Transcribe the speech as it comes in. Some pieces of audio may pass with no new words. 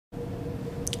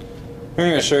Here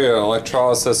I'm going to show you an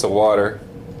electrolysis of water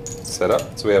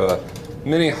setup. So we have a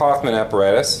mini Hoffman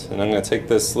apparatus, and I'm going to take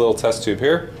this little test tube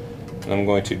here, and I'm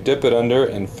going to dip it under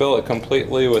and fill it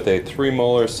completely with a 3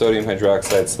 molar sodium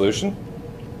hydroxide solution.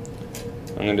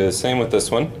 I'm going to do the same with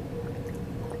this one.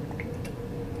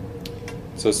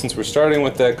 So since we're starting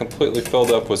with that completely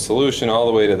filled up with solution all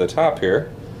the way to the top here,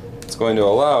 it's going to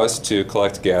allow us to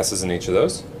collect gases in each of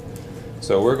those.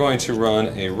 So we're going to run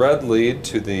a red lead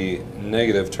to the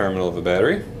negative terminal of a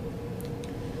battery,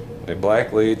 a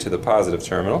black lead to the positive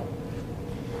terminal.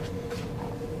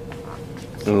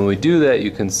 And when we do that,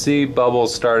 you can see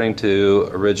bubbles starting to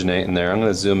originate in there. I'm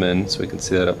going to zoom in so we can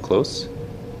see that up close.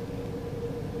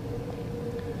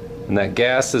 And that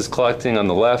gas is collecting on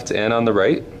the left and on the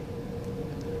right.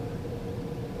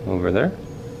 Over there.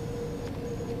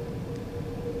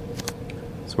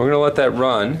 So we're going to let that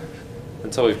run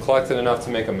until we've collected enough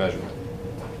to make a measurement.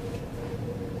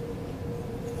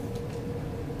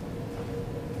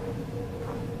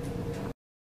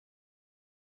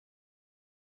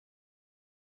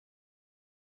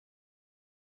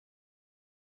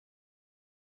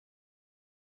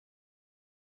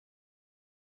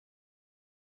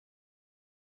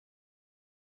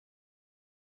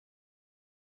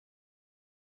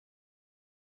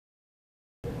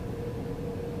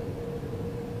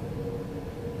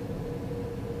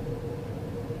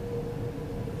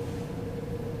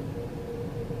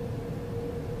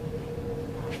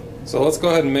 So let's go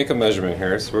ahead and make a measurement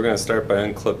here. So we're going to start by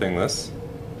unclipping this.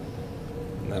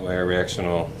 And that way our reaction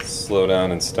will slow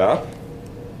down and stop.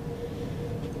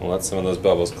 We'll let some of those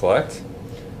bubbles collect.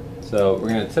 So we're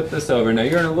going to tip this over. Now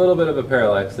you're in a little bit of a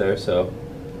parallax there, so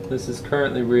this is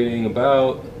currently reading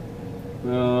about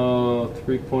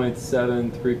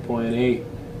 3.7, 3.8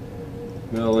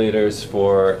 milliliters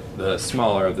for the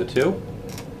smaller of the two.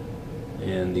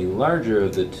 And the larger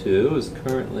of the two is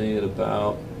currently at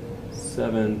about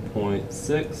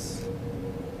 7.6,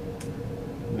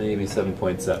 maybe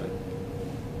 7.7.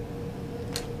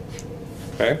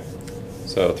 Okay,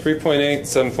 so 3.8,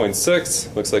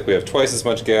 7.6, looks like we have twice as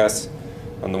much gas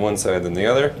on the one side than the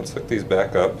other. Let's hook these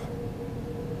back up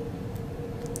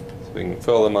so we can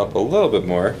fill them up a little bit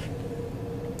more.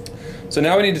 So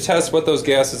now we need to test what those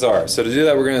gases are. So to do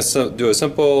that, we're going to do a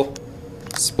simple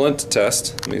splint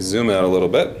test. Let me zoom out a little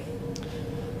bit.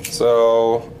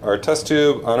 So our test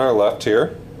tube on our left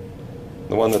here,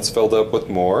 the one that's filled up with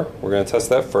more, we're going to test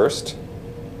that first.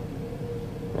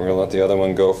 We're going to let the other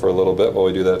one go for a little bit while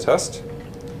we do that test.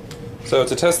 So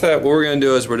to test that, what we're going to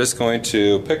do is we're just going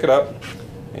to pick it up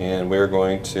and we're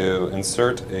going to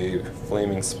insert a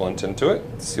flaming splint into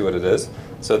it, see what it is.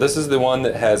 So this is the one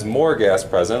that has more gas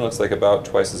present, looks like about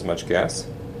twice as much gas.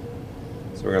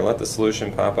 So we're going to let the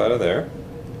solution pop out of there.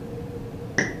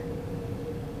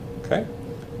 Okay.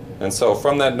 And so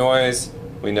from that noise,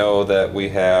 we know that we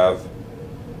have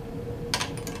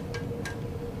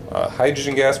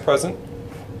hydrogen gas present.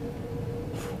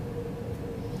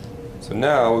 So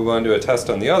now we want to do a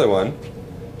test on the other one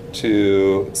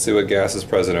to see what gas is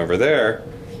present over there.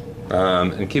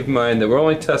 And keep in mind that we're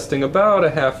only testing about a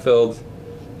half-filled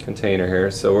container here,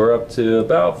 so we're up to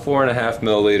about 4.5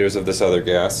 milliliters of this other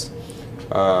gas.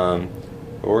 What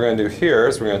we're going to do here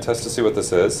is we're going to test to see what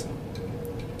this is.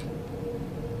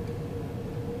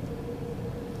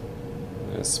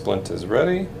 The splint is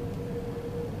ready.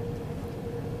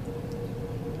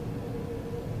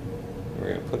 We're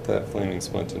going to put that flaming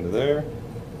splint into there.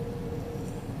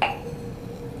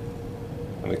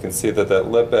 And we can see that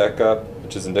that lit back up,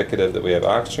 which is indicative that we have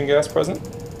oxygen gas present.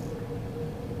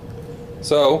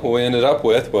 So what we ended up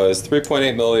with was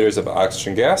 3.8 milliliters of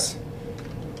oxygen gas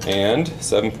and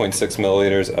 7.6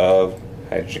 milliliters of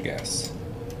hydrogen gas.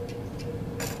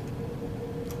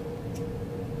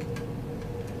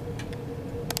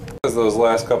 Because those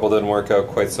last couple didn't work out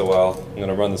quite so well, I'm going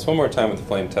to run this one more time with the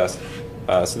flame test.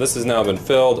 So this has now been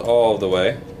filled all the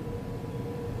way.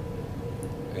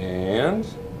 And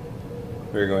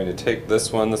we're going to take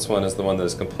this one is the one that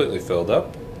is completely filled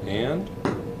up, and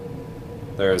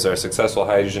there's our successful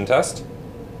hydrogen test.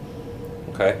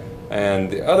 Okay,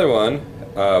 and the other one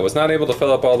was not able to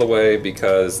fill up all the way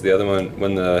because the other one,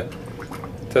 when the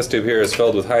test tube here is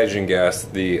filled with hydrogen gas,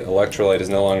 the electrolyte is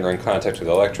no longer in contact with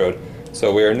the electrode.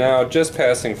 So we are now just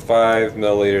passing 5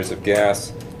 milliliters of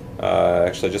gas,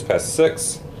 actually just past 6.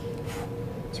 So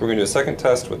we're going to do a second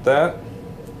test with that.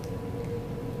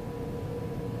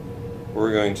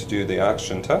 We're going to do the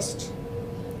oxygen test.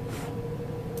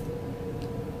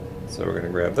 So we're going to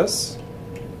grab this,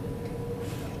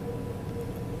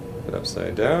 put it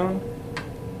upside down,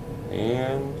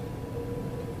 and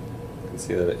you can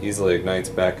see that it easily ignites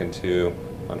back into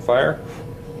on fire.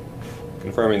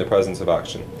 confirming the presence of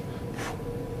oxygen.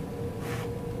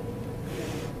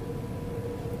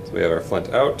 So we have our flint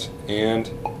out, and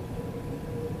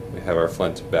we have our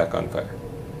flint back on fire.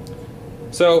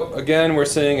 So again, we're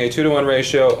seeing a 2-to-1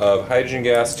 ratio of hydrogen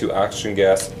gas to oxygen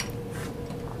gas,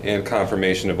 and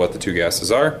confirmation of what the two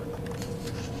gases are.